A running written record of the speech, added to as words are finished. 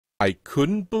I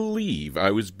couldn't believe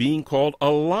I was being called a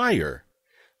liar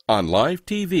on live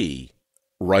TV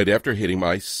right after hitting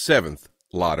my 7th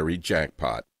lottery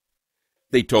jackpot.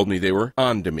 They told me they were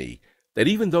on to me, that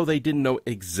even though they didn't know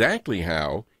exactly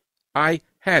how, I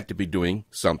had to be doing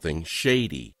something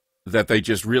shady, that they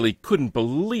just really couldn't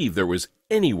believe there was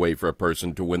any way for a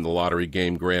person to win the lottery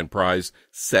game grand prize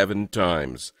 7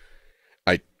 times.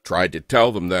 I tried to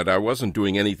tell them that I wasn't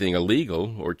doing anything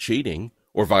illegal or cheating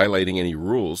or violating any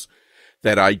rules,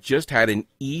 that I just had an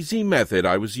easy method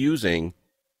I was using,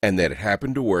 and that it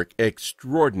happened to work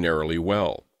extraordinarily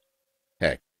well.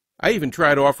 Heck, I even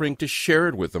tried offering to share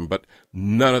it with them, but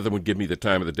none of them would give me the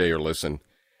time of the day or listen,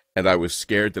 and I was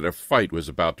scared that a fight was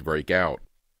about to break out.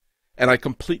 And I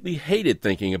completely hated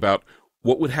thinking about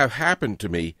what would have happened to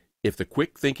me if the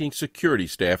quick-thinking security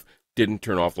staff didn't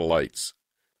turn off the lights,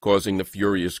 causing the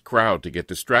furious crowd to get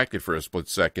distracted for a split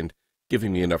second,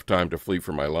 giving me enough time to flee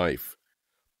for my life.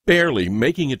 Barely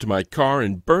making it to my car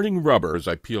and burning rubber as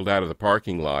I peeled out of the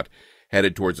parking lot,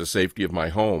 headed towards the safety of my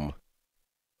home.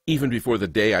 Even before the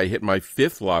day I hit my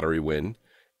 5th lottery win,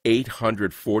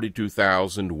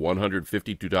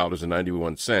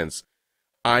 $842,152.91,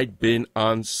 I'd been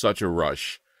on such a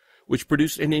rush, which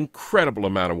produced an incredible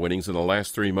amount of winnings in the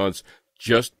last 3 months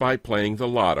just by playing the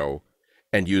Lotto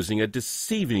and using a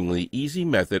deceivingly easy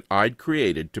method I'd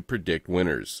created to predict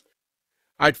winners.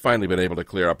 I'd finally been able to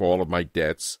clear up all of my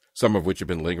debts, some of which had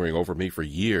been lingering over me for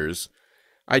years.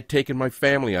 I'd taken my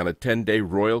family on a 10-day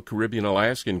Royal Caribbean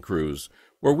Alaskan cruise,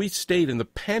 where we stayed in the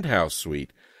penthouse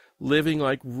suite, living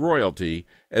like royalty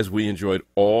as we enjoyed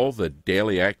all the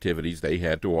daily activities they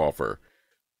had to offer.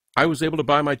 I was able to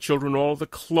buy my children all the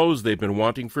clothes they've been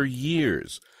wanting for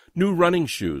years, new running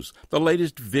shoes, the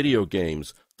latest video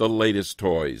games, the latest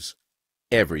toys,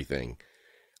 everything.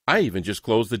 I even just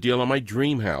closed the deal on my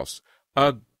dream house,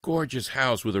 a gorgeous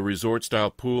house with a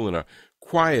resort-style pool in a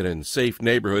quiet and safe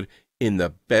neighborhood in the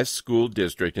best school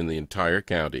district in the entire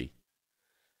county.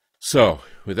 So,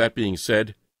 with that being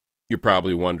said, you're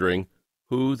probably wondering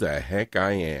who the heck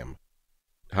I am.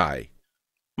 Hi,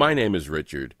 my name is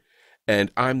Richard,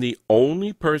 and I'm the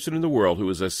only person in the world who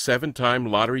is a 7-time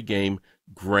lottery game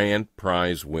grand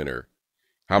prize winner.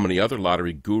 How many other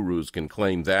lottery gurus can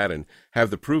claim that and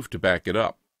have the proof to back it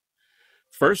up?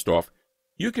 First off,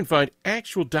 you can find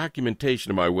actual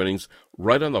documentation of my winnings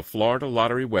right on the Florida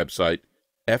Lottery website,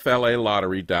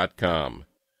 flalottery.com.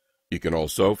 You can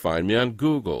also find me on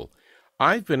Google.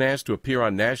 I've been asked to appear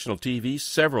on national TV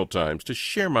several times to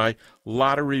share my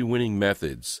lottery-winning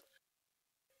methods.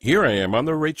 Here I am on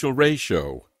The Rachel Ray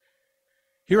Show.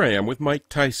 Here I am with Mike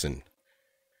Tyson.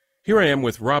 Here I am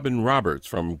with Robin Roberts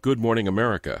from Good Morning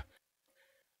America.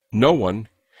 No one,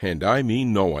 and I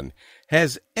mean no one,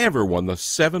 has ever won the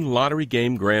 7 lottery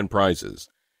game grand prizes.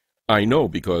 I know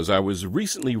because I was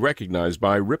recently recognized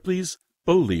by Ripley's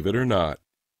Believe It or Not.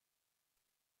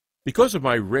 Because of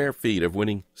my rare feat of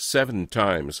winning 7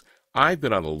 times, I've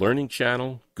been on the Learning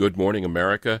Channel, Good Morning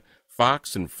America,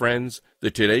 Fox and Friends,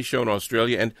 The Today Show in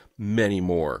Australia, and many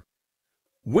more.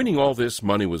 Winning all this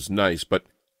money was nice, but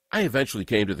I eventually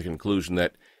came to the conclusion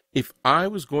that if I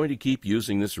was going to keep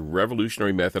using this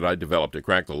revolutionary method I developed to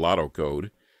crack the Lotto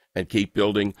code, and keep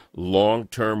building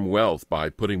long-term wealth by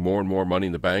putting more and more money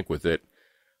in the bank with it,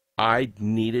 I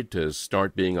needed to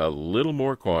start being a little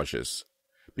more cautious.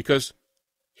 Because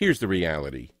here's the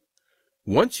reality.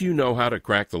 Once you know how to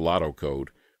crack the Lotto code,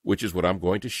 which is what I'm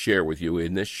going to share with you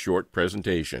in this short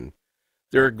presentation,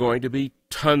 there are going to be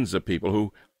tons of people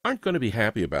who aren't going to be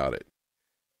happy about it.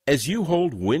 As you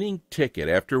hold winning ticket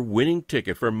after winning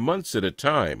ticket for months at a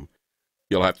time,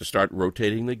 you'll have to start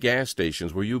rotating the gas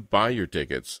stations where you buy your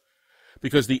tickets,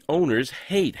 because the owners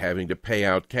hate having to pay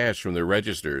out cash from their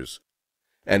registers.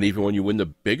 And even when you win the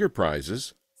bigger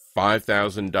prizes,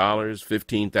 $5,000,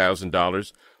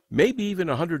 $15,000, maybe even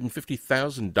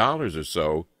 $150,000 or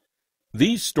so,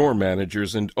 these store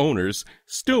managers and owners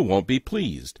still won't be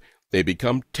pleased. They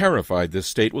become terrified the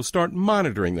state will start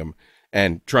monitoring them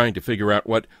and trying to figure out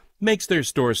what makes their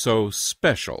store so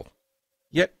special.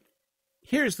 Yet,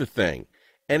 here's the thing.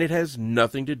 And it has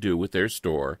nothing to do with their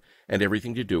store and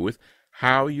everything to do with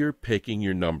how you're picking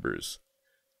your numbers.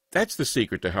 That's the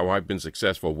secret to how I've been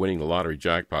successful winning the lottery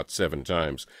jackpot 7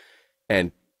 times,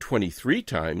 and 23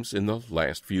 times in the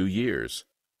last few years.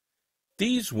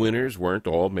 These winners weren't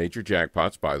all major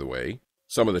jackpots, by the way.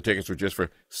 Some of the tickets were just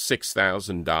for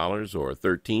 $6,000 or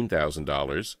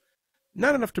 $13,000.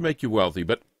 Not enough to make you wealthy,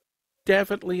 but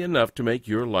definitely enough to make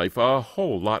your life a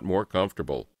whole lot more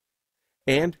comfortable.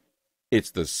 And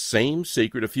it's the same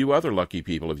secret a few other lucky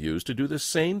people have used to do the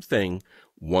same thing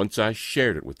once I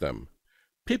shared it with them.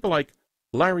 People like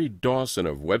Larry Dawson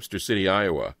of Webster City,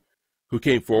 Iowa, who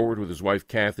came forward with his wife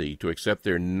Kathy to accept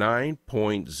their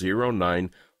 $9.09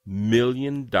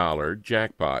 million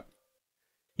jackpot.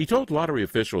 He told lottery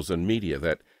officials and media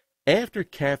that after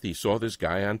Kathy saw this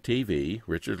guy on TV,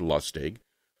 Richard Lustig,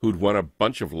 who'd won a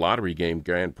bunch of lottery game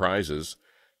grand prizes,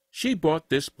 she bought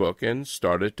this book and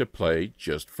started to play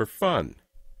just for fun.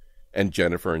 And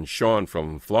Jennifer and Sean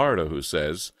from Florida, who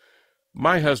says,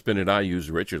 "My husband and I used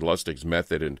Richard Lustig's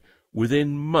method, and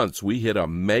within months we hit a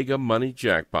mega money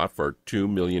jackpot for $2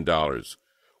 million.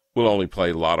 We'll only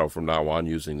play Lotto from now on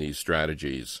using these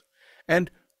strategies."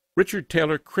 And Richard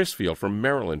Taylor Crisfield from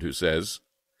Maryland, who says,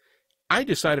 "I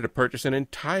decided to purchase an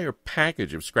entire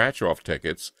package of scratch-off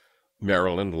tickets,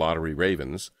 Maryland Lottery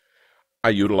Ravens. I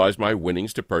utilized my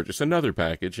winnings to purchase another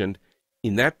package, and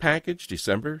in that package,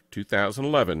 December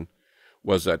 2011,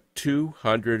 was a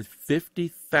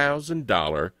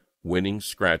 $250,000 winning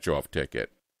scratch-off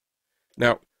ticket."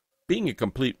 Now, being a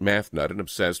complete math nut and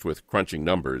obsessed with crunching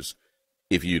numbers,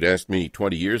 if you'd asked me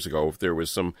 20 years ago if there was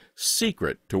some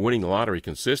secret to winning the lottery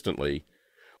consistently,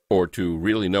 or to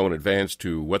really know in advance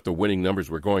to what the winning numbers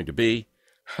were going to be,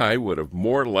 I would have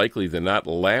more likely than not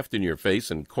laughed in your face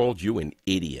and called you an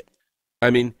idiot. I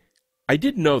mean, I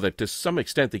did know that to some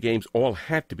extent the games all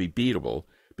had to be beatable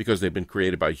because they'd been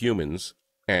created by humans,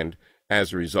 and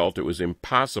as a result it was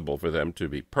impossible for them to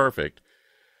be perfect.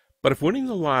 But if winning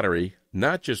the lottery,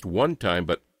 not just one time,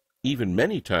 but even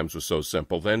many times was so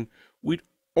simple, then we'd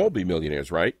all be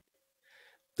millionaires, right?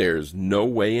 There's no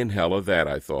way in hell of that,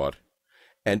 I thought.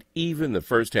 And even the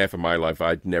first half of my life,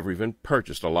 I'd never even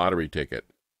purchased a lottery ticket.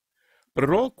 But it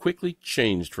all quickly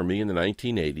changed for me in the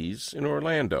 1980s in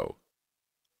Orlando.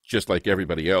 Just like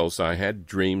everybody else, I had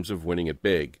dreams of winning it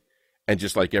big. And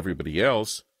just like everybody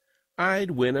else,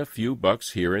 I'd win a few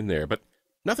bucks here and there, but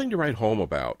nothing to write home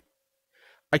about.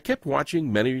 I kept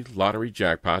watching many lottery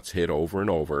jackpots hit over and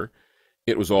over.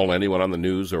 It was all anyone on the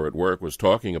news or at work was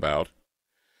talking about.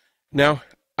 Now,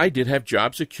 I did have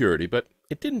job security, but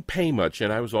it didn't pay much,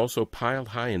 and I was also piled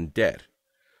high in debt,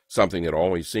 something that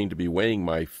always seemed to be weighing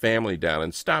my family down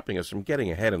and stopping us from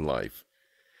getting ahead in life.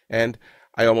 And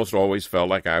I almost always felt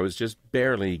like I was just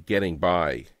barely getting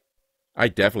by. I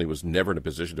definitely was never in a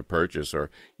position to purchase or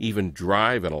even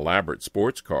drive an elaborate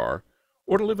sports car,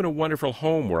 or to live in a wonderful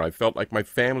home where I felt like my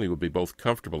family would be both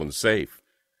comfortable and safe.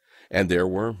 And there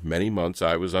were many months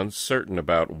I was uncertain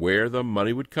about where the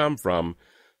money would come from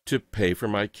to pay for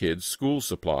my kids' school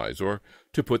supplies or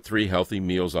to put 3 healthy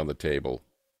meals on the table.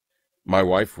 My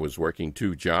wife was working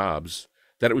 2 jobs,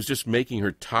 that it was just making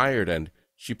her tired and,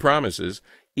 she promises,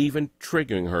 even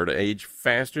triggering her to age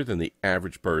faster than the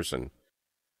average person.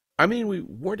 I mean, we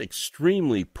weren't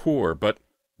extremely poor, but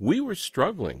we were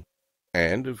struggling.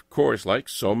 And, of course, like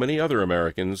so many other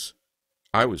Americans,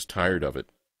 I was tired of it.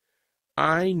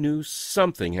 I knew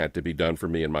something had to be done for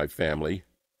me and my family.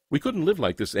 We couldn't live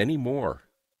like this anymore.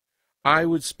 I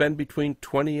would spend between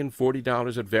 $20 and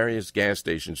 $40 at various gas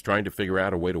stations trying to figure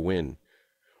out a way to win.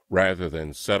 Rather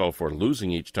than settle for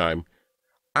losing each time,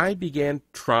 I began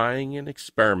trying and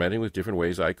experimenting with different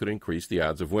ways I could increase the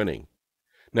odds of winning.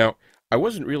 Now, I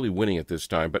wasn't really winning at this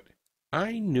time, but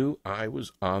I knew I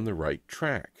was on the right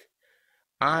track.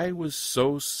 I was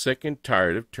so sick and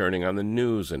tired of turning on the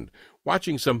news and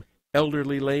watching some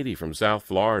elderly lady from South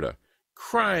Florida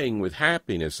crying with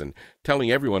happiness and telling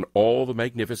everyone all the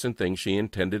magnificent things she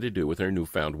intended to do with her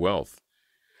newfound wealth.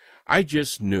 I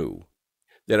just knew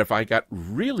that if I got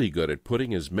really good at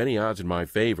putting as many odds in my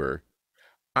favor,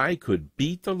 I could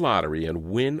beat the lottery and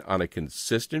win on a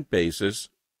consistent basis,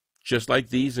 just like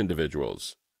these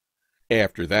individuals.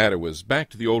 After that, it was back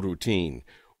to the old routine,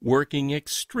 working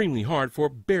extremely hard for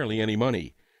barely any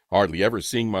money, hardly ever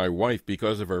seeing my wife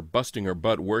because of her busting her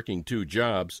butt working 2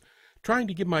 jobs, trying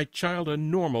to give my child a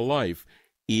normal life,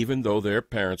 even though their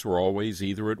parents were always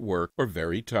either at work or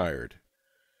very tired.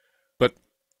 But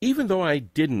even though I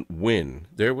didn't win,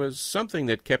 there was something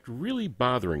that kept really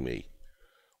bothering me.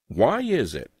 Why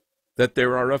is it that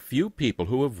there are a few people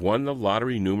who have won the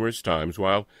lottery numerous times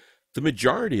while the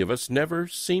majority of us never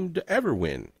seem to ever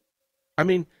win? I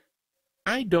mean,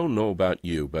 I don't know about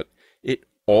you, but it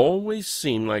always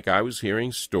seemed like I was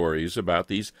hearing stories about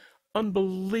these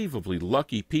unbelievably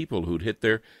lucky people who'd hit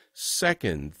their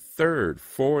 2nd, 3rd,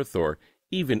 4th, or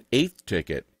even 8th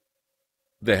ticket.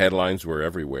 The headlines were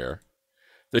everywhere.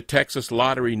 The Texas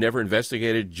Lottery never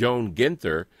investigated Joan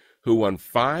Ginther, who won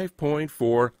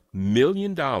 $5.4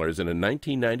 million in a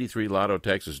 1993 Lotto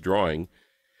Texas drawing,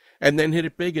 and then hit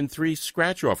it big in 3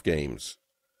 scratch-off games.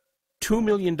 $2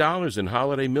 million in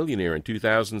Holiday Millionaire in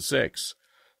 2006,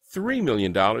 $3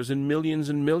 million in Millions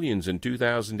and Millions in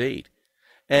 2008,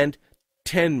 and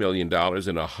 $10 million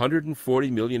and a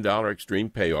 $140 million extreme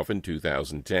payoff in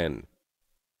 2010.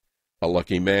 A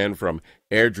lucky man from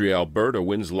Airdrie, Alberta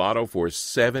wins Lotto for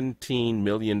 $17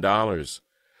 million.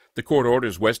 The court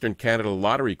orders Western Canada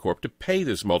Lottery Corp to pay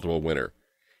this multiple winner.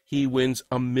 He wins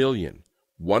 $1 million,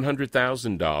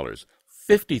 $100,000,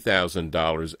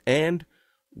 $50,000, and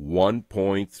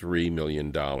 $1.3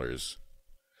 million.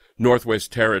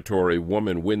 Northwest Territory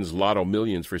woman wins Lotto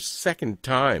Millions for second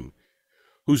time,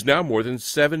 who's now more than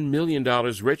 $7 million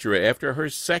richer after her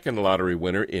second lottery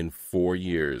winner in 4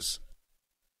 years.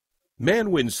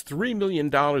 Man wins $3 million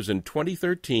in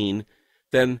 2013,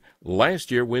 then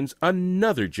last year wins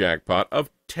another jackpot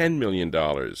of $10 million.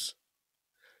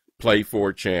 Play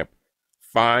 4 champ,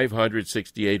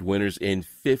 568 winners in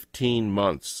 15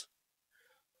 months.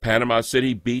 Panama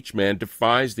City Beach man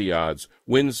defies the odds,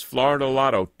 wins Florida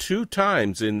Lotto 2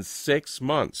 times in 6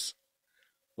 months.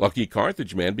 Lucky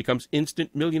Carthage man becomes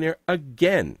instant millionaire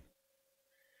again.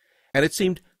 And it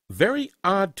seemed very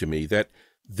odd to me that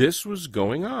this was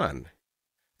going on,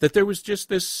 that there was just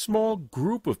this small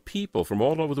group of people from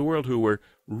all over the world who were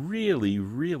really,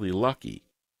 really lucky.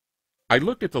 I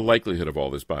looked at the likelihood of all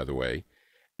this, by the way,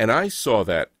 and I saw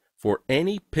that for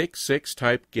any pick-6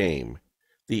 type game,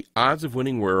 the odds of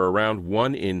winning were around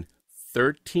 1 in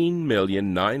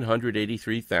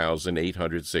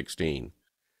 13,983,816.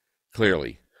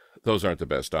 Clearly, those aren't the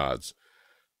best odds,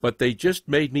 but they just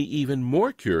made me even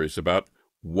more curious about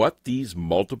what these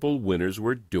multiple winners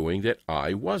were doing that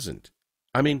I wasn't.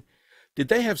 I mean, did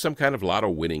they have some kind of lotto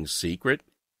winning secret?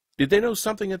 Did they know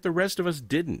something that the rest of us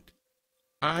didn't?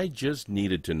 I just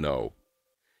needed to know.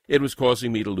 It was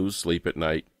causing me to lose sleep at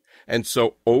night, and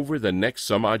so over the next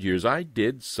some odd years I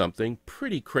did something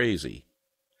pretty crazy.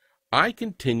 I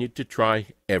continued to try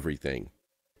everything.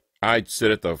 I'd sit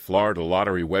at the Florida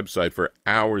Lottery website for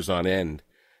hours on end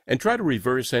and try to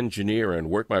reverse engineer and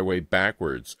work my way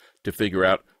backwards to figure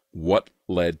out what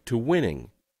led to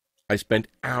winning. I spent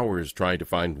hours trying to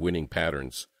find winning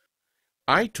patterns.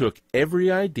 I took every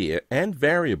idea and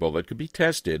variable that could be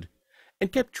tested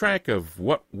and kept track of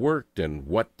what worked and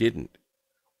what didn't.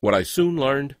 What I soon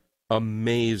learned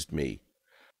amazed me.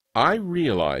 I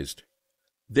realized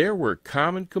there were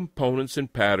common components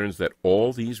and patterns that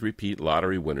all these repeat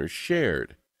lottery winners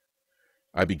shared.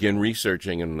 I began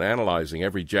researching and analyzing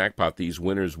every jackpot these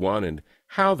winners won and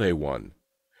how they won,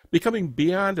 becoming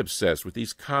beyond obsessed with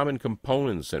these common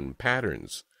components and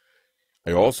patterns.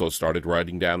 I also started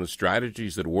writing down the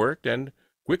strategies that worked and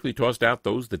quickly tossed out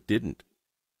those that didn't.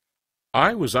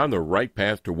 I was on the right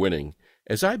path to winning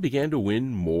as I began to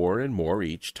win more and more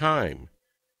each time.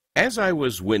 As I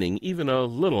was winning even a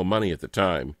little money at the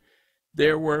time,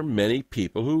 there were many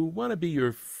people who want to be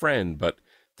your friend, but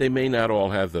they may not all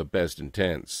have the best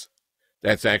intents.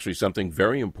 That's actually something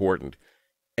very important,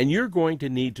 and you're going to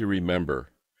need to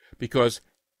remember, because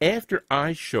after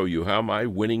I show you how my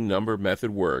winning number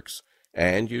method works,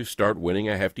 and you start winning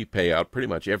a hefty payout pretty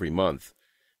much every month,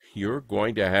 you're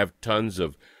going to have tons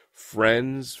of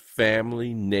friends,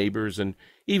 family, neighbors, and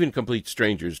even complete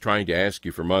strangers trying to ask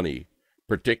you for money,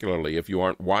 particularly if you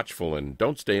aren't watchful and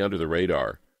don't stay under the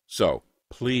radar. So,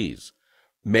 please,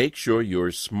 make sure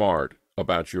you're smart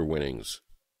about your winnings.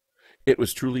 It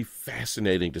was truly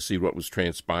fascinating to see what was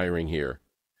transpiring here.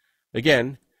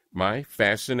 Again, my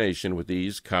fascination with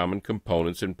these common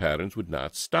components and patterns would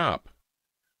not stop.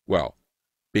 Well,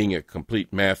 being a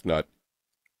complete math nut,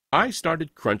 I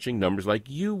started crunching numbers like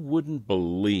you wouldn't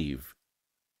believe.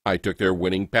 I took their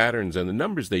winning patterns and the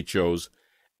numbers they chose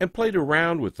and played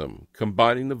around with them,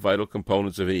 combining the vital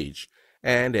components of each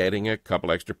and adding a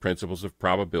couple extra principles of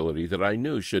probability that I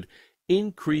knew should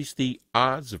increase the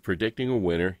odds of predicting a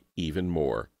winner even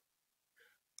more.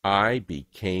 I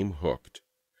became hooked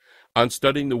on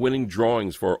studying the winning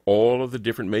drawings for all of the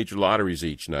different major lotteries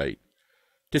each night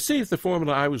to see if the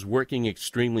formula I was working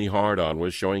extremely hard on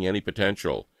was showing any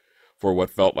potential. For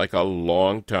what felt like a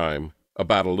long time,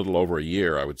 about a little over a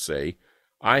year, I would say,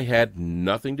 I had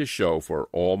nothing to show for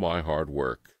all my hard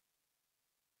work.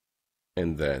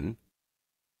 And then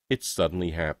it suddenly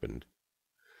happened.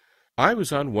 I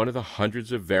was on one of the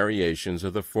hundreds of variations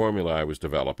of the formula I was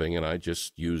developing, and I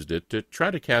just used it to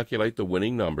try to calculate the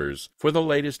winning numbers for the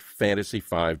latest Fantasy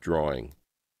 5 drawing.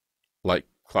 Like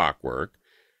clockwork,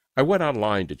 I went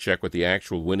online to check what the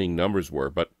actual winning numbers were,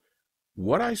 but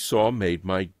what I saw made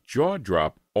my jaw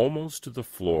drop almost to the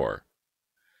floor.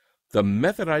 The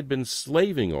method I'd been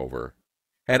slaving over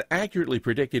had accurately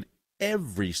predicted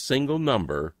every single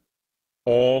number,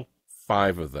 all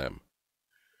 5 of them.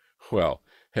 Well,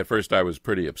 at first I was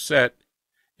pretty upset.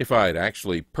 If I had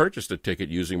actually purchased a ticket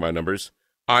using my numbers,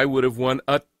 I would have won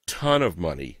a ton of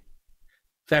money.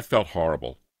 That felt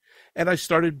horrible, and I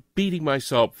started beating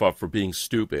myself up for being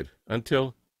stupid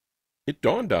until it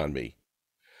dawned on me.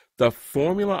 The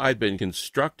formula I'd been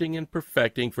constructing and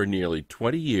perfecting for nearly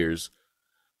 20 years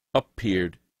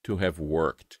appeared to have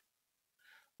worked.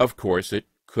 Of course, it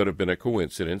could have been a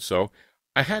coincidence, so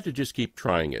I had to just keep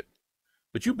trying it.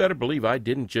 But you better believe I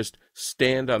didn't just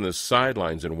stand on the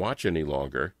sidelines and watch any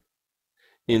longer.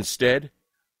 Instead,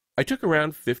 I took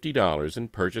around $50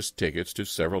 and purchased tickets to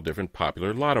several different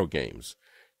popular Lotto games.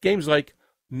 Games like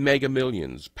Mega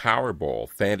Millions, Powerball,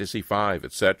 Fantasy 5,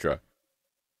 etc.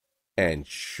 And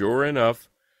sure enough,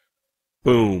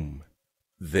 boom,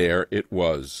 there it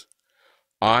was.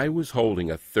 I was holding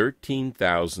a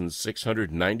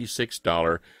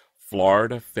 $13,696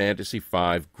 Florida Fantasy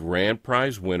 5 grand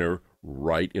prize winner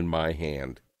right in my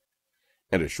hand.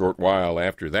 And a short while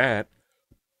after that,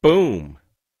 boom,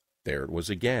 there it was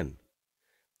again.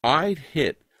 I'd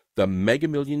hit the Mega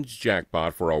Millions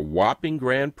jackpot for a whopping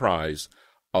grand prize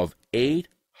of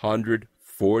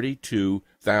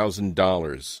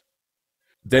 $842,000.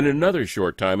 Then another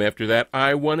short time after that,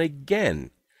 I won again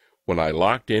when I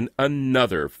locked in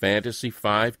another Fantasy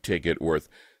 5 ticket worth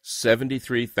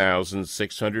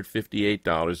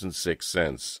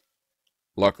 $73,658.06.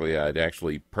 Luckily, I'd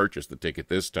actually purchased the ticket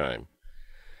this time.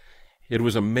 It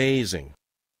was amazing.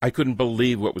 I couldn't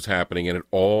believe what was happening, and it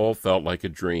all felt like a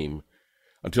dream,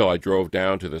 until I drove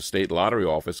down to the state lottery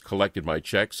office, collected my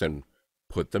checks, and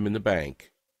put them in the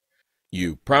bank.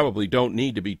 You probably don't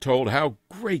need to be told how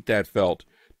great that felt,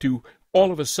 to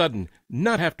all of a sudden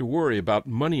not have to worry about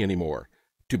money anymore,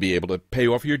 to be able to pay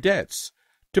off your debts,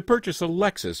 to purchase a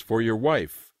Lexus for your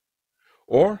wife,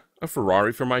 or a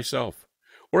Ferrari for myself,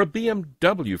 or a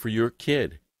BMW for your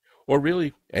kid, or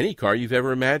really any car you've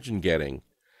ever imagined getting.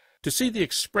 To see the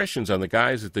expressions on the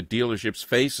guys at the dealership's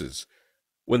faces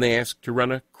when they ask to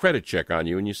run a credit check on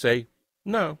you and you say,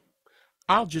 "No,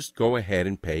 I'll just go ahead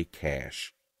and pay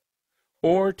cash."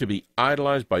 Or to be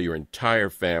idolized by your entire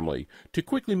family, to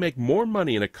quickly make more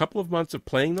money in a couple of months of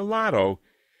playing the lotto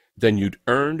than you'd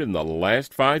earned in the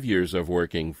last 5 years of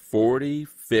working 40,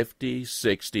 50,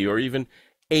 60, or even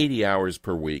 80 hours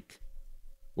per week.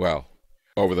 Well,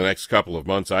 over the next couple of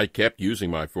months, I kept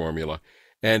using my formula,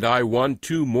 and I won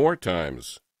 2 more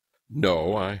times.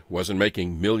 No, I wasn't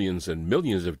making millions and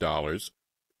millions of dollars,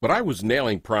 but I was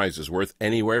nailing prizes worth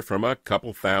anywhere from a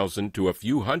couple thousand to a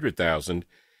few $100,000,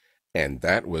 and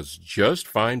that was just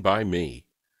fine by me.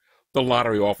 The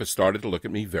lottery office started to look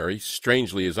at me very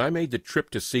strangely as I made the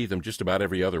trip to see them just about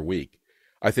every other week.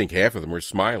 I think half of them were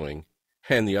smiling,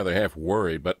 and the other half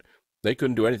worried, but they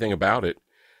couldn't do anything about it.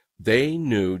 They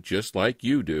knew, just like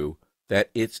you do, that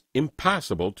it's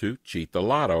impossible to cheat the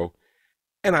lotto,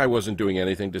 and I wasn't doing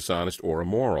anything dishonest or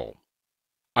immoral.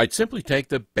 I'd simply take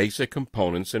the basic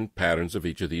components and patterns of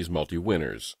each of these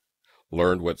multi-winners,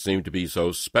 learned what seemed to be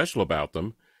so special about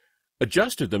them,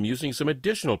 adjusted them using some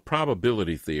additional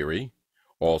probability theory,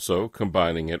 also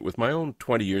combining it with my own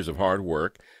 20 years of hard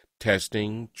work,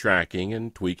 testing, tracking,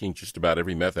 and tweaking just about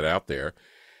every method out there,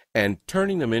 and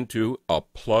turning them into a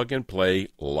plug-and-play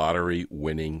lottery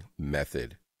winning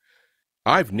method.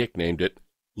 I've nicknamed it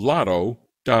Lotto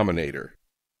Dominator.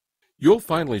 You'll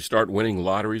finally start winning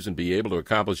lotteries and be able to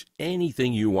accomplish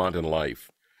anything you want in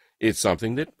life. It's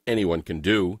something that anyone can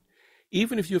do.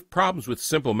 Even if you have problems with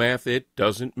simple math, it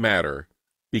doesn't matter,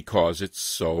 because it's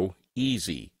so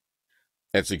easy.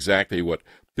 That's exactly what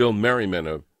Bill Merriman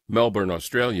of Melbourne,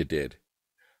 Australia did.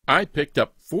 I picked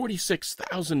up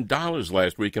 $46,000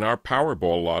 last week in our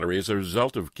Powerball lottery as a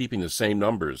result of keeping the same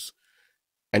numbers.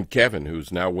 And Kevin,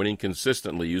 who's now winning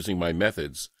consistently using my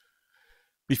methods.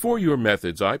 Before your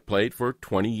methods, I played for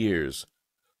 20 years.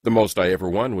 The most I ever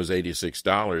won was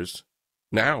 $86.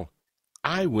 Now,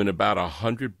 I win about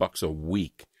 $100 a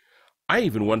week. I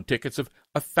even won tickets of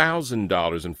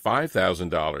 $1,000 and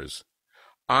 $5,000.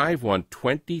 I've won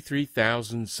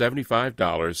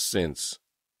 $23,075 since.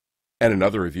 And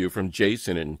another review from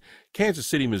Jason in Kansas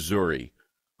City, Missouri,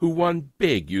 who won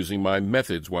big using my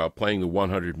methods while playing the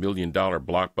 $100 million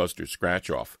blockbuster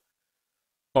scratch-off.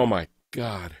 Oh my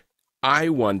God, I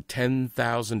won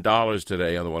 $10,000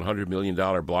 today on the $100 million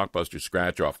blockbuster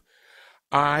scratch-off.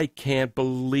 I can't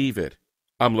believe it.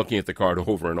 I'm looking at the card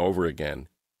over and over again.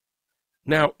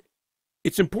 Now,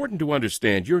 it's important to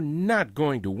understand you're not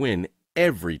going to win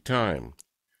every time.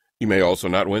 You may also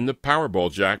not win the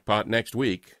Powerball jackpot next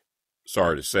week.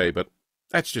 Sorry to say, but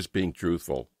that's just being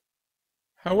truthful.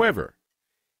 However,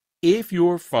 if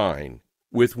you're fine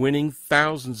with winning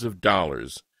thousands of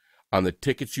dollars on the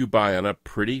tickets you buy on a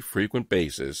pretty frequent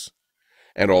basis,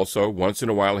 and also once in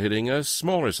a while hitting a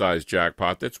smaller size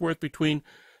jackpot that's worth between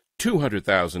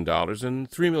 $200,000 and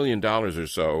 $3 million or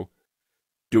so,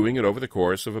 doing it over the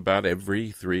course of about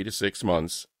every 3 to 6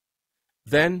 months,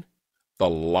 then the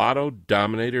Lotto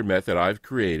Dominator method I've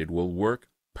created will work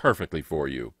perfectly for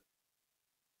you.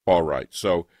 All right,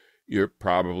 so you're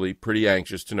probably pretty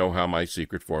anxious to know how my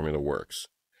secret formula works,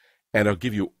 and I'll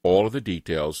give you all of the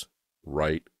details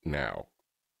right now.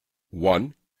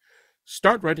 1.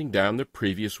 Start writing down the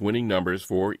previous winning numbers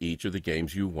for each of the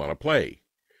games you want to play.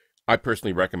 I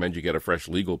personally recommend you get a fresh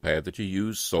legal pad that you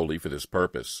use solely for this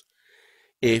purpose.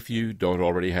 If you don't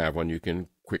already have one, you can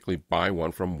quickly buy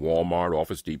one from Walmart,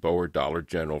 Office Depot, or Dollar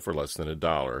General for less than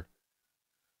 $1.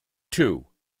 2.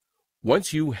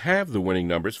 Once you have the winning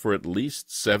numbers for at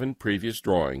least 7 previous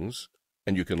drawings,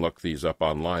 and you can look these up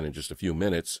online in just a few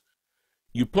minutes,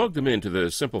 you plug them into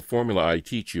the simple formula I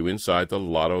teach you inside the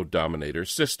Lotto Dominator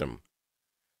system.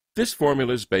 This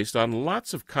formula is based on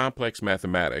lots of complex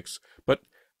mathematics, but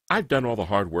I've done all the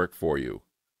hard work for you,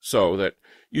 so that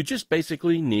you just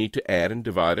basically need to add and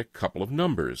divide a couple of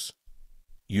numbers.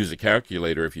 Use a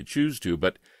calculator if you choose to,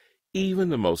 but even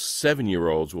the most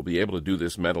 7-year-olds will be able to do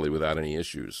this mentally without any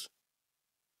issues.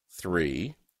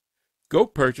 3. Go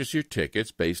purchase your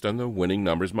tickets based on the winning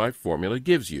numbers my formula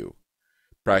gives you.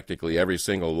 Practically every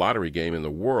single lottery game in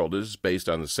the world is based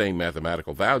on the same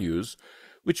mathematical values,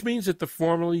 which means that the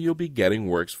formula you'll be getting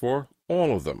works for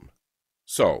all of them.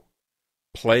 So,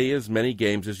 play as many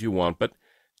games as you want, but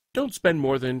don't spend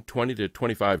more than $20 to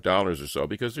 $25 or so,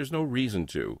 because there's no reason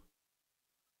to.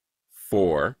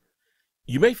 4.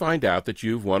 You may find out that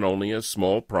you've won only a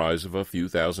small prize of a few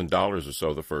 $1,000s or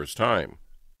so the first time.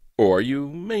 Or you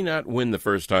may not win the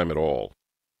first time at all.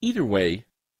 Either way,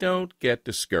 don't get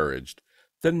discouraged.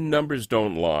 The numbers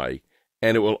don't lie,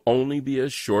 and it will only be a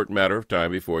short matter of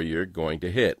time before you're going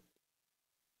to hit.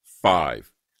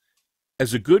 5.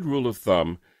 As a good rule of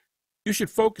thumb, you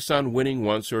should focus on winning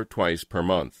once or twice per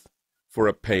month, for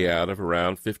a payout of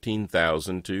around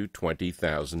 $15,000 to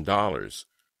 $20,000.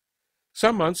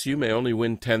 Some months you may only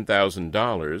win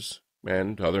 $10,000,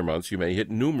 and other months you may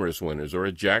hit numerous winners or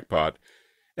a jackpot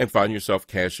and find yourself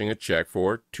cashing a check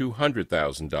for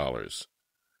 $200,000.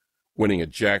 Winning a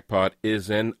jackpot is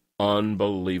an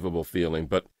unbelievable feeling,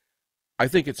 but I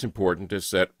think it's important to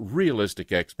set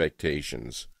realistic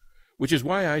expectations, which is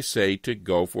why I say to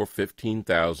go for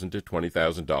 $15,000 to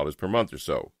 $20,000 per month or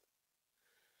so.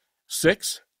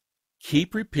 6.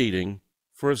 Keep repeating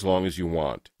for as long as you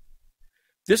want.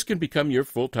 This can become your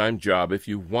full-time job if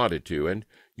you wanted to, and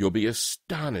you'll be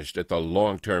astonished at the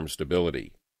long-term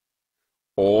stability.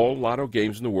 All Lotto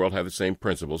games in the world have the same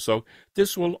principle, so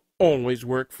this will always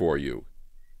work for you,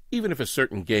 even if a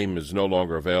certain game is no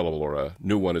longer available or a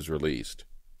new one is released.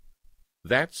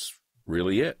 That's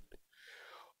really it.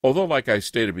 Although, like I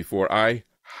stated before, I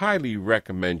highly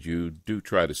recommend you do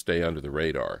try to stay under the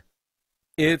radar.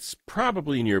 It's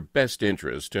probably in your best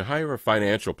interest to hire a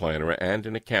financial planner and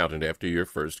an accountant after your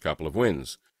first couple of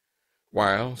wins.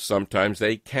 While sometimes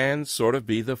they can sort of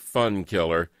be the fun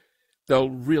killer, they'll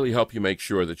really help you make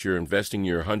sure that you're investing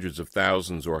your hundreds of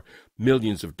thousands or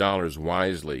millions of dollars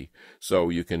wisely, so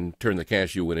you can turn the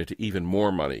cash you win into even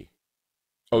more money.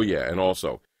 Oh yeah, and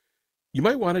also, you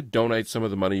might want to donate some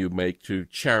of the money you make to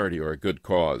charity or a good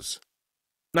cause.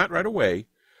 Not right away,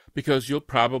 because you'll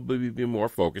probably be more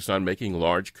focused on making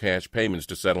large cash payments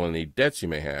to settle any debts you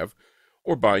may have,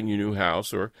 or buying your new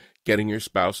house, or getting your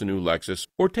spouse a new Lexus,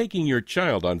 or taking your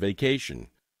child on vacation.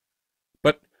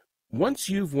 But once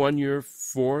you've won your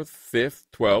 4th, 5th,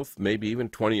 12th, maybe even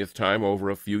 20th time over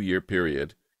a few-year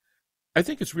period, I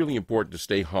think it's really important to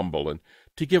stay humble and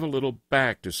to give a little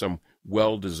back to some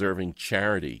well-deserving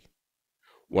charity.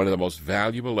 One of the most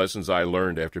valuable lessons I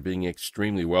learned after being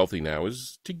extremely wealthy now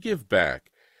is to give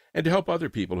back and to help other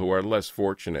people who are less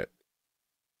fortunate.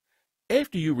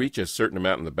 After you reach a certain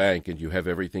amount in the bank and you have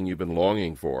everything you've been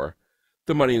longing for,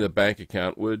 the money in the bank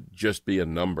account would just be a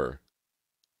number.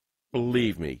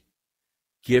 Believe me,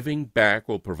 giving back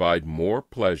will provide more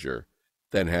pleasure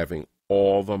than having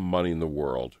all the money in the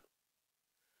world.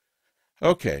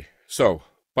 Okay, so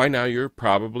by now you're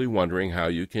probably wondering how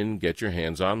you can get your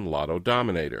hands on Lotto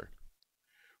Dominator.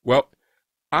 Well,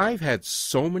 I've had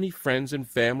so many friends and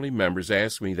family members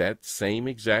ask me that same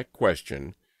exact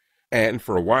question, and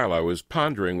for a while I was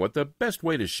pondering what the best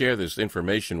way to share this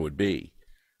information would be.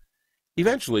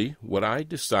 Eventually, what I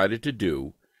decided to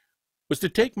do was to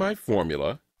take my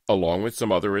formula, along with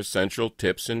some other essential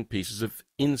tips and pieces of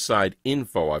inside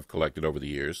info I've collected over the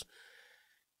years,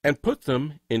 and put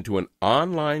them into an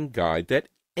online guide that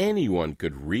anyone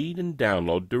could read and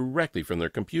download directly from their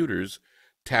computers,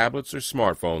 tablets, or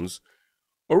smartphones,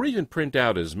 or even print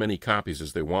out as many copies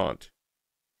as they want.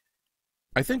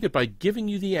 I think that by giving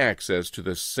you the access to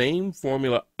the same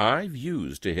formula I've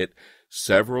used to hit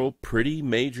several pretty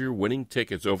major winning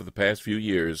tickets over the past few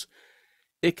years,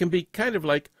 it can be kind of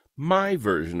like my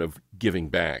version of giving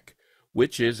back,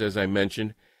 which is, as I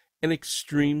mentioned, an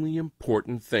extremely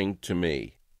important thing to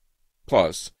me.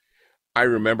 Plus, I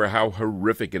remember how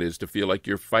horrific it is to feel like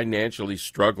you're financially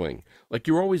struggling, like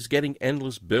you're always getting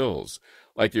endless bills,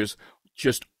 like there's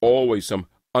just always some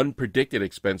unpredicted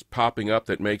expense popping up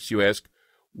that makes you ask,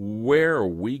 where are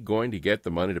we going to get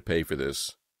the money to pay for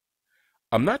this?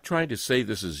 I'm not trying to say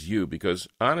this is you because,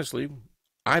 honestly,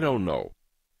 I don't know.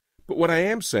 But what I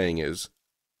am saying is,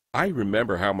 I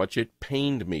remember how much it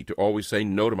pained me to always say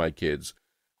no to my kids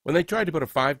when they tried to put a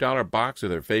 $5 box of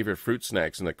their favorite fruit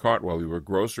snacks in the cart while we were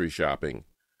grocery shopping.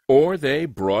 Or they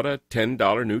brought a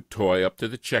 $10 new toy up to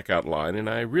the checkout line and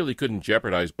I really couldn't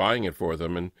jeopardize buying it for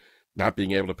them and not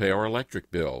being able to pay our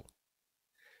electric bill.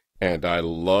 And I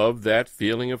love that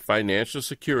feeling of financial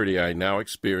security I now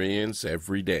experience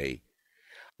every day.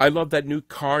 I love that new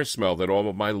car smell that all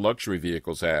of my luxury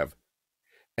vehicles have.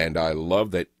 And I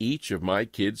love that each of my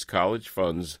kids' college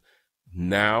funds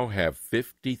now have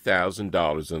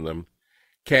 $50,000 in them,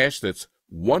 cash that's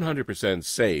 100%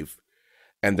 safe,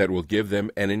 and that will give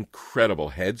them an incredible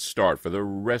head start for the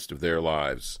rest of their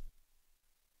lives.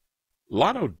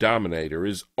 Lotto Dominator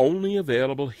is only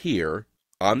available here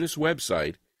on this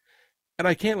website, and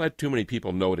I can't let too many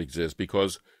people know it exists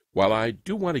because while I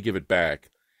do want to give it back,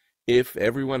 if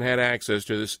everyone had access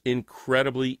to this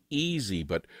incredibly easy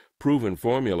but proven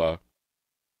formula,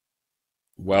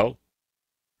 well,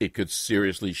 it could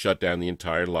seriously shut down the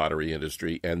entire lottery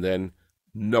industry, and then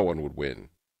no one would win.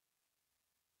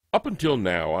 Up until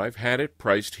now, I've had it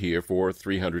priced here for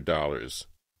 $300.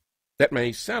 That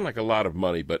may sound like a lot of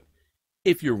money, but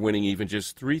if you're winning even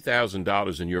just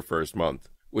 $3,000 in your first month,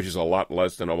 which is a lot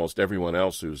less than almost everyone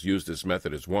else who's used this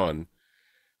method has won,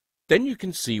 then you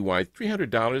can see why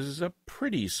 $300 is a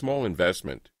pretty small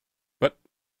investment. But,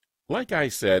 like I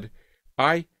said,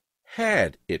 I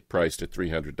had it priced at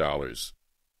 $300.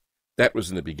 That was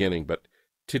in the beginning, but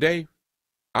today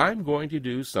I'm going to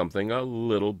do something a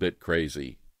little bit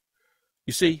crazy.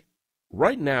 You see,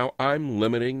 right now I'm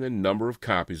limiting the number of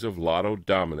copies of Lotto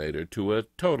Dominator to a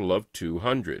total of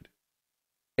 200.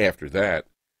 After that,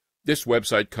 this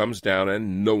website comes down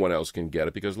and no one else can get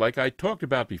it because, like I talked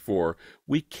about before,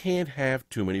 we can't have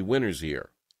too many winners here.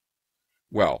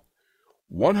 Well,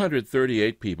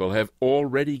 138 people have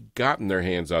already gotten their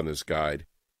hands on this guide,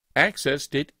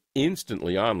 accessed it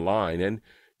instantly online, and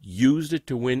used it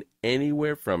to win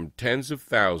anywhere from tens of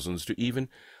thousands to even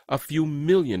a few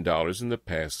 $1,000,000 in the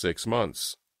past 6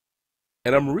 months.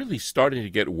 And I'm really starting to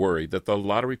get worried that the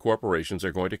lottery corporations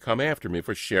are going to come after me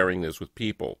for sharing this with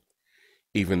people,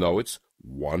 even though it's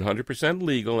 100%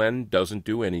 legal and doesn't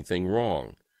do anything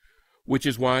wrong, which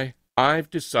is why I've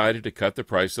decided to cut the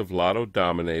price of Lotto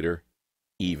Dominator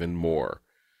even more,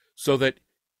 so that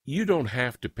you don't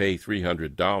have to pay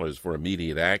 $300 for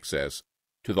immediate access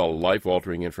to the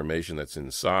life-altering information that's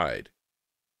inside.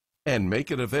 And make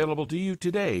it available to you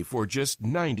today for just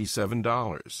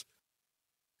 $97.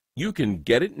 You can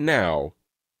get it now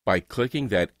by clicking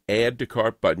that Add to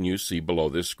Cart button you see below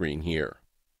this screen here.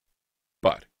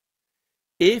 But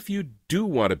if you do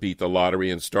want to beat the lottery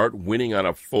and start winning on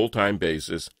a full-time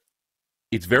basis,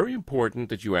 it's very important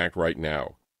that you act right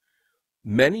now.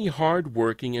 Many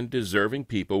hard-working and deserving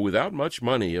people without much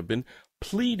money have been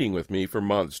pleading with me for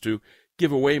months to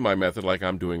give away my method like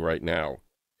I'm doing right now.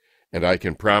 And I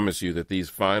can promise you that these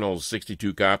final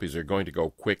 62 copies are going to go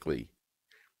quickly.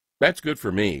 That's good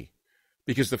for me,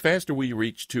 because the faster we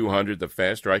reach 200, the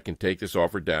faster I can take this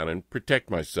offer down and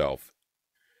protect myself.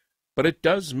 But it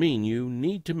does mean you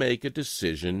need to make a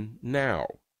decision now.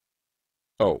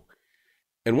 Oh,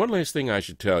 and one last thing I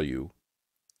should tell you.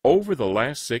 Over the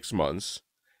last 6 months,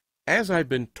 as I've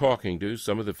been talking to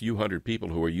some of the few hundred people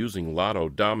who are using Lotto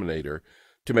Dominator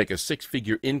to make a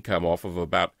 6-figure income off of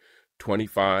about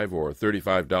 $25 or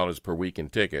 $35 per week in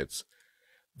tickets,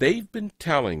 they've been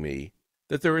telling me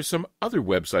that there are some other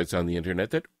websites on the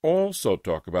internet that also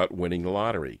talk about winning the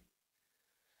lottery.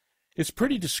 It's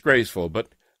pretty disgraceful,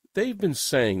 but they've been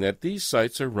saying that these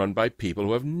sites are run by people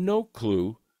who have no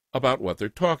clue about what they're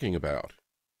talking about.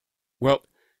 Well,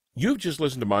 you've just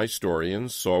listened to my story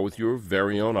and saw with your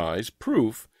very own eyes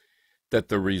proof that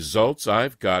the results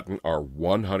I've gotten are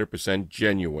 100%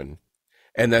 genuine,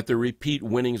 and that the repeat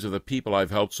winnings of the people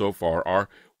I've helped so far are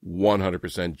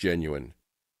 100% genuine.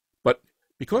 But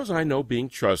because I know being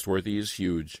trustworthy is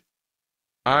huge,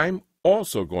 I'm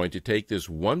also going to take this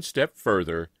one step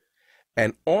further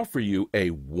and offer you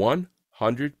a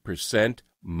 100%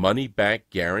 money-back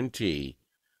guarantee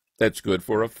that's good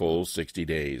for a full 60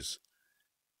 days.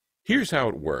 Here's how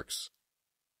it works.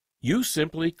 You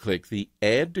simply click the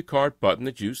Add to Cart button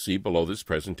that you see below this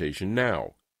presentation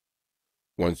now.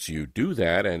 Once you do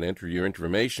that and enter your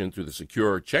information through the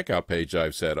secure checkout page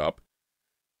I've set up,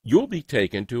 you'll be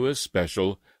taken to a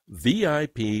special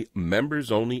VIP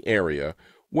members-only area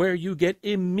where you get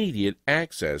immediate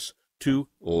access to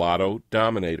Lotto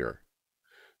Dominator.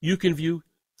 You can view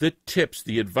the tips,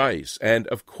 the advice, and,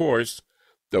 of course,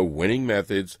 the winning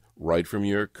methods right from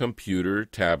your computer,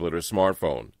 tablet, or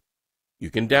smartphone. You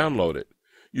can download it.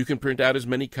 You can print out as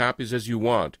many copies as you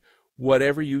want,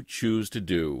 whatever you choose to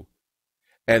do.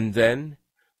 And then,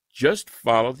 just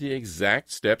follow the exact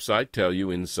steps I tell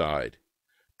you inside.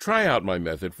 Try out my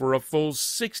method for a full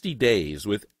 60 days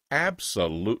with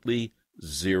absolutely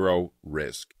zero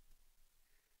risk.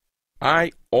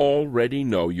 I already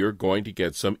know you're going to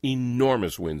get some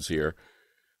enormous wins here,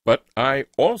 but I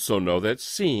also know that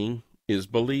seeing is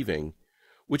believing,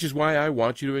 which is why I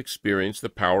want you to experience the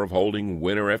power of holding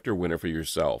winner after winner for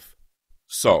yourself.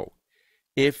 So,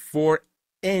 if for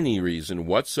any reason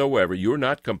whatsoever you're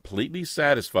not completely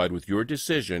satisfied with your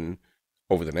decision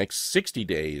over the next 60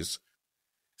 days,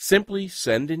 simply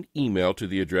send an email to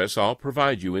the address I'll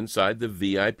provide you inside the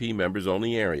VIP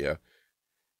members-only area,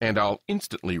 and I'll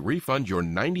instantly refund your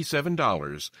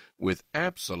 $97 with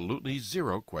absolutely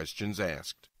zero questions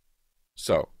asked.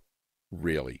 So,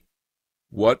 really,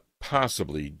 what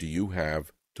possibly do you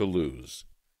have to lose?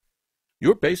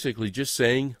 You're basically just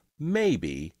saying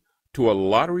maybe to a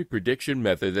lottery prediction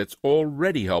method that's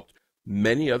already helped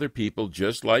many other people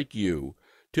just like you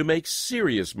to make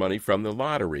serious money from the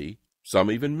lottery,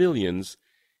 some even millions,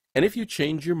 and if you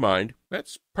change your mind,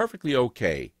 that's perfectly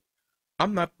okay.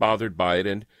 I'm not bothered by it,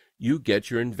 and you get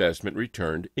your investment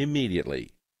returned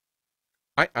immediately.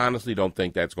 I honestly don't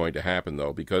think that's going to happen,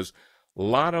 though, because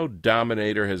Lotto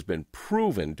Dominator has been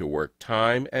proven to work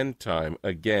time and time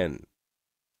again.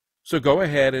 So go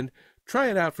ahead and try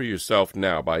it out for yourself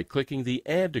now by clicking the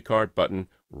Add to Cart button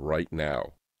right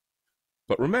now.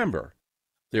 But remember,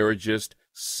 there are just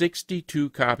 62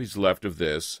 copies left of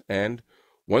this, and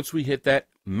once we hit that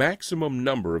maximum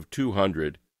number of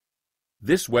 200,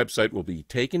 this website will be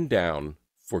taken down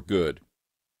for good.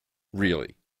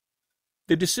 Really.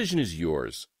 The decision is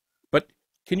yours, but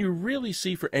can you really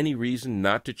see for any reason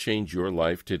not to change your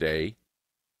life today?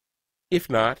 If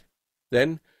not,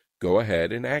 then go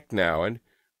ahead and act now, and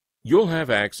you'll have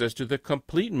access to the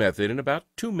complete method in about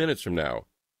 2 minutes from now.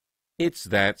 It's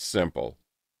that simple.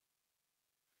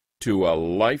 To a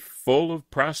life full of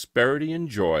prosperity and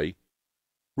joy,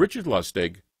 Richard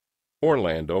Lustig,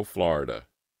 Orlando, Florida.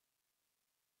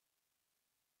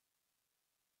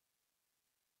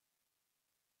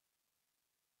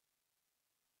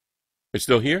 You're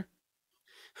still here?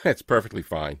 That's perfectly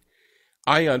fine.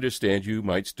 I understand you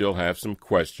might still have some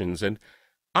questions, and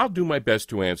I'll do my best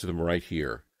to answer them right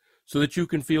here, so that you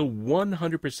can feel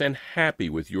 100% happy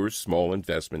with your small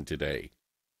investment today.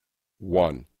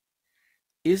 1.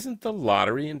 Isn't the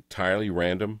lottery entirely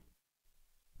random?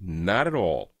 Not at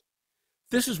all.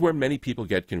 This is where many people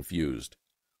get confused.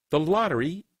 The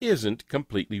lottery isn't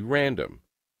completely random.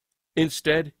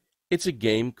 Instead, it's a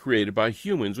game created by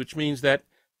humans, which means that,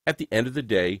 at the end of the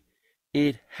day,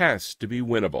 it has to be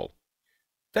winnable.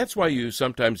 That's why you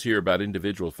sometimes hear about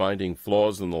individuals finding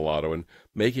flaws in the lotto and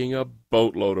making a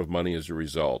boatload of money as a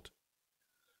result.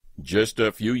 Just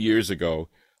a few years ago,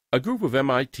 a group of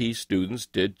MIT students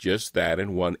did just that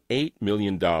and won $8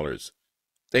 million.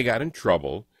 They got in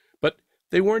trouble, but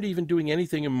they weren't even doing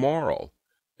anything immoral.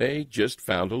 They just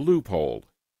found a loophole.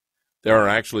 There are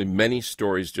actually many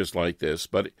stories just like this,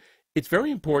 but it's very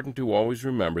important to always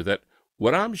remember that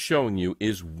what I'm showing you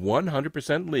is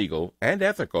 100% legal and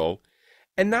ethical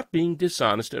and not being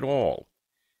dishonest at all.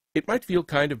 It might feel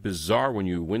kind of bizarre when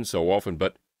you win so often,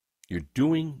 but you're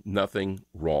doing nothing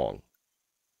wrong.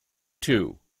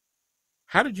 2.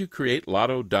 How did you create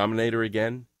Lotto Dominator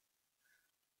again?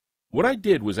 What I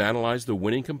did was analyze the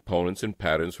winning components and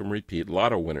patterns from repeat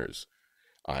Lotto winners.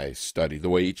 I studied the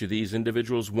way each of these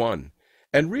individuals won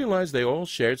and realized they all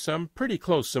shared some pretty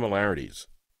close similarities.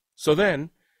 So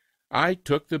then, I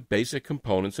took the basic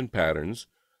components and patterns,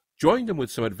 joined them with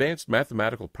some advanced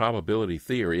mathematical probability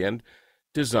theory, and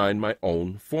designed my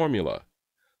own formula.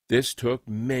 This took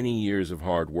many years of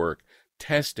hard work,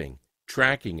 testing,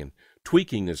 tracking, and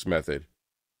tweaking this method.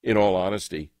 In all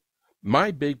honesty,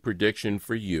 my big prediction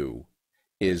for you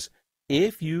is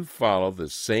if you follow the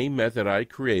same method I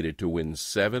created to win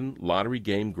 7 lottery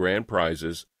game grand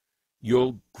prizes,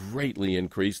 you'll greatly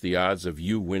increase the odds of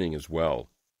you winning as well.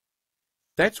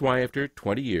 That's why after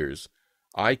 20 years,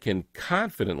 I can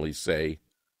confidently say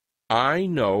I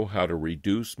know how to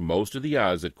reduce most of the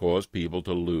odds that cause people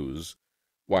to lose,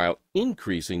 while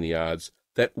increasing the odds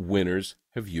that winners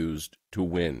have used to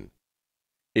win.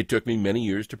 It took me many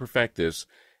years to perfect this,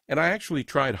 and I actually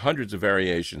tried hundreds of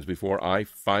variations before I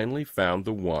finally found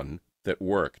the one that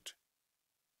worked.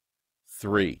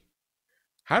 3.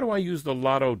 How do I use the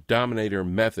Lotto Dominator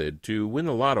method to win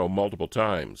the Lotto multiple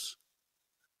times?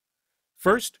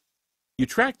 First, you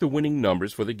track the winning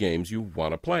numbers for the games you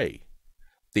want to play.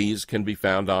 These can be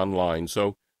found online,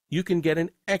 so you can get an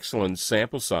excellent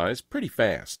sample size pretty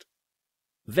fast.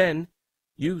 Then,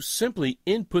 you simply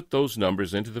input those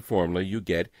numbers into the formula you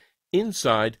get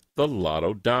inside the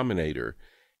Lotto Dominator,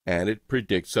 and it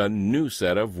predicts a new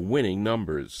set of winning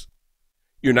numbers.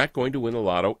 You're not going to win the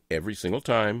Lotto every single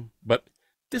time, but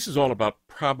this is all about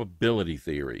probability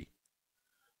theory.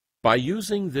 By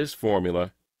using this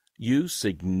formula, you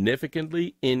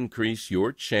significantly increase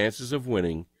your chances of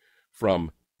winning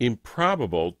from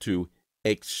improbable to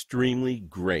extremely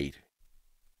great.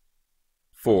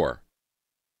 4.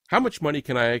 How much money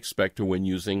can I expect to win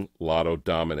using Lotto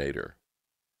Dominator?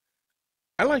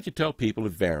 I like to tell people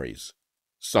it varies.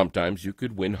 Sometimes you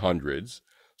could win hundreds,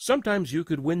 sometimes you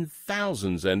could win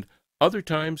thousands, and other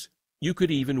times you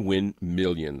could even win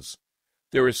millions.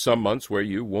 There are some months where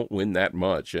you won't win that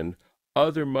much, and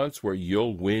other months where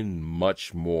you'll win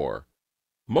much more.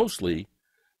 Mostly,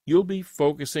 you'll be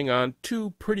focusing on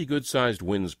 2 pretty good-sized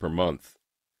wins per month.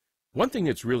 One thing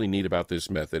that's really neat about this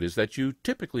method is that you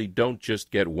typically don't just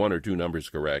get 1 or 2 numbers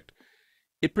correct.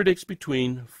 It predicts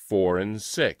between 4 and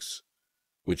 6,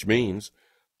 which means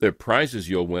the prizes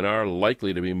you'll win are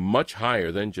likely to be much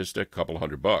higher than just a couple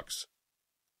 $100.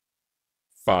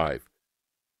 5.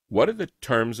 What are the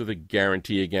terms of the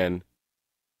guarantee again?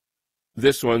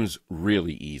 This one's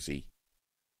really easy.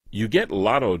 You get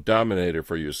Lotto Dominator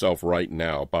for yourself right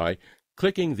now by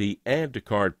clicking the Add to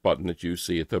Cart button that you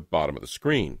see at the bottom of the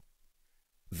screen.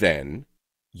 Then,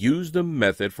 use the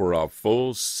method for a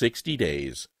full 60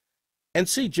 days and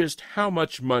see just how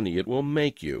much money it will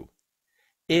make you.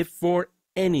 If for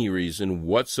any reason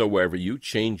whatsoever you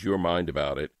change your mind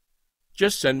about it,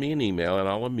 just send me an email and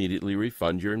I'll immediately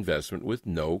refund your investment with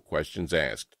no questions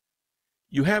asked.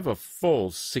 You have a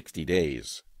full 60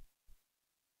 days.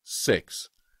 6.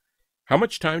 How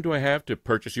much time do I have to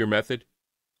purchase your method?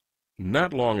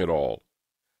 Not long at all.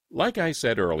 Like I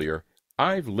said earlier,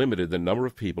 I've limited the number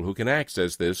of people who can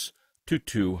access this to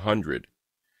 200.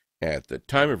 At the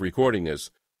time of recording this,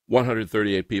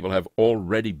 138 people have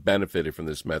already benefited from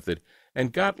this method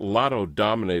and got Lotto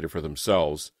Dominator for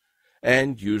themselves,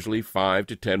 and usually 5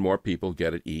 to 10 more people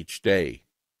get it each day,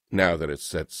 now that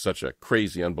it's at such a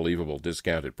crazy, unbelievable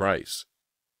discounted price.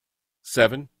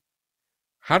 7.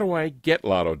 How do I get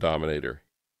Lotto Dominator?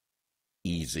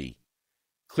 Easy.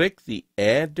 Click the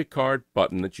Add to Cart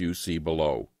button that you see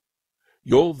below.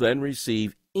 You'll then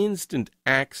receive instant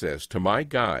access to my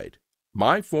guide,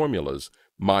 my formulas,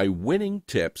 my winning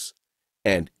tips,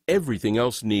 and everything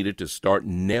else needed to start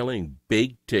nailing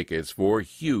big tickets for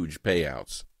huge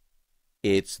payouts.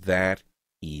 It's that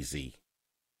easy.